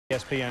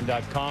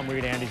ESPN.com,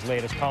 read Andy's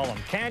latest column.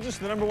 Kansas,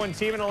 the #1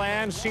 team in the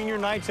land. Senior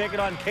night, take it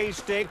on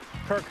K-State.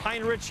 Kirk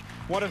Heinrich,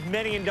 one of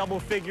many in double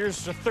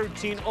figures. A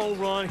 13-0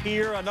 run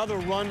here. Another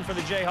run for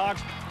the Jayhawks.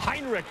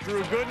 Heinrich,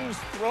 Drew Gooden's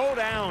throw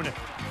down.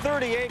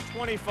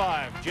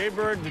 38-25. Jay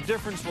Bird, the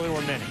difference, well, there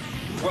were many.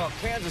 Well,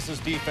 Kansas's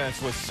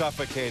defense was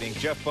suffocating.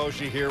 Jeff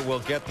Boschee here will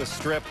get the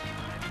strip.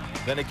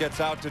 Then it gets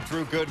out to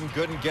Drew Gooden.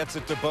 Gooden gets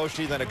it to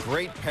Boschee. Then a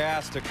great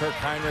pass to Kirk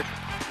Heinrich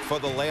for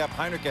the layup.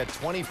 Heinrich had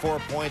 24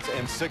 points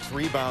and 6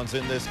 rebounds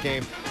in this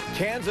game.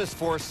 Kansas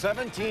forced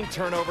 17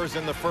 turnovers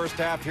in the first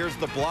half. Here's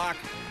the block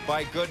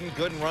by Gooden.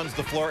 Gooden runs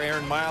the floor.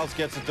 Aaron Miles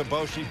gets it to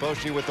Boschee.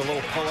 Boschee with the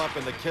little pull-up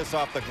and the kiss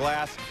off the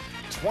glass.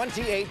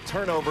 28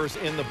 turnovers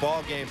in the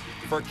ball game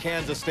for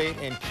Kansas State,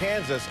 and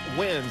Kansas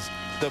wins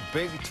the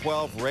Big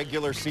 12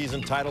 regular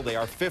season title. They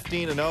are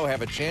 15-0,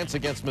 have a chance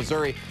against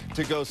Missouri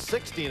to go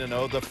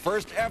 16-0, the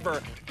first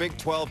ever Big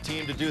 12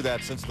 team to do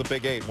that since the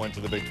Big 8 went to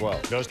the Big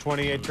 12. Those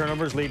 28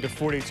 turnovers lead to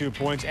 42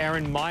 points.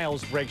 Aaron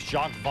Miles breaks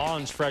Jacques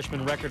Vaughn's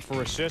freshman record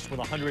for assists with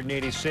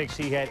 186.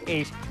 He had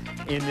 8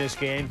 in this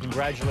game.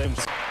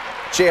 Congratulations.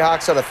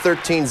 Jayhawks on a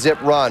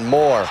 13-zip run.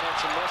 More.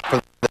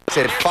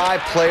 They had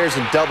 5 players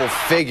in double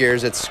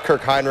figures. It's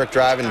Kirk Heinrich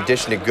driving in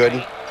addition to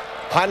Gooden.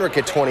 Heinrich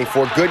at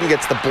 24. Gooden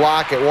gets the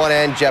block at one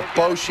end. Jeff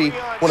Boschee,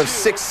 one of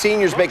 6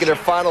 seniors making their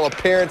final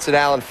appearance at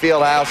Allen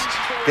Fieldhouse,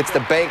 gets the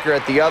banker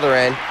at the other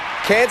end.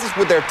 Kansas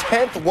with their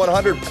 10th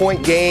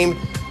 100-point game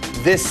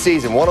this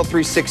season.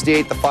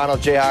 103-68, the final.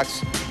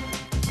 Jayhawks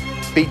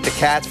beat the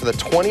Cats for the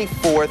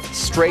 24th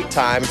straight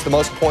time. It's the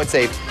most points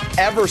they've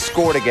ever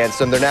scored against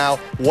them. They're now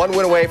 1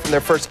 win away from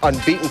their first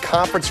unbeaten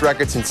conference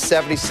record since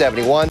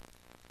 70-71.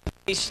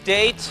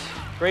 State,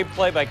 great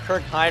play by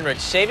Kirk Heinrich,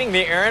 saving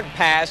the errant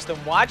pass,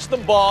 then watch the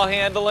ball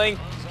handling,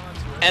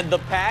 and the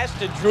pass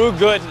to Drew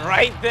Gooden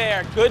right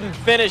there. Gooden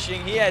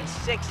finishing. He had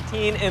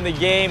 16 in the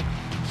game.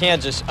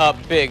 Kansas up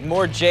big.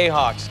 More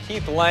Jayhawks.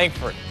 Keith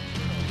Langford.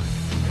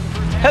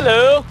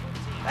 Hello.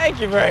 Thank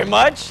you very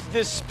much.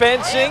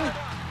 Dispensing.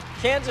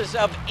 Kansas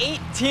up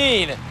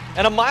 18.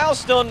 And a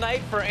milestone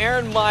night for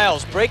Aaron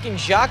Miles, breaking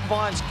Jacques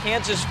Vaughn's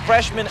Kansas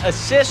freshman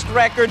assist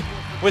record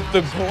with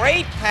the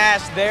great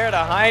pass there to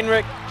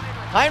Heinrich.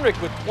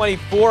 Heinrich with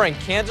 24 and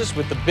Kansas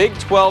with the Big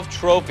 12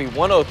 trophy,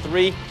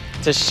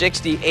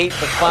 103-68 the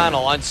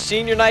final. On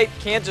senior night,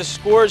 Kansas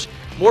scores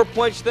more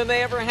points than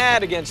they ever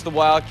had against the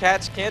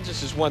Wildcats.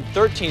 Kansas has won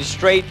 13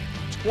 straight,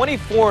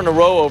 24 in a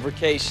row over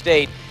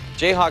K-State.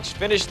 Jayhawks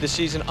finished the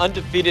season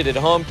undefeated at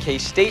home.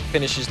 K-State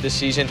finishes the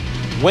season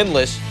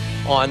winless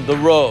on the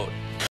road.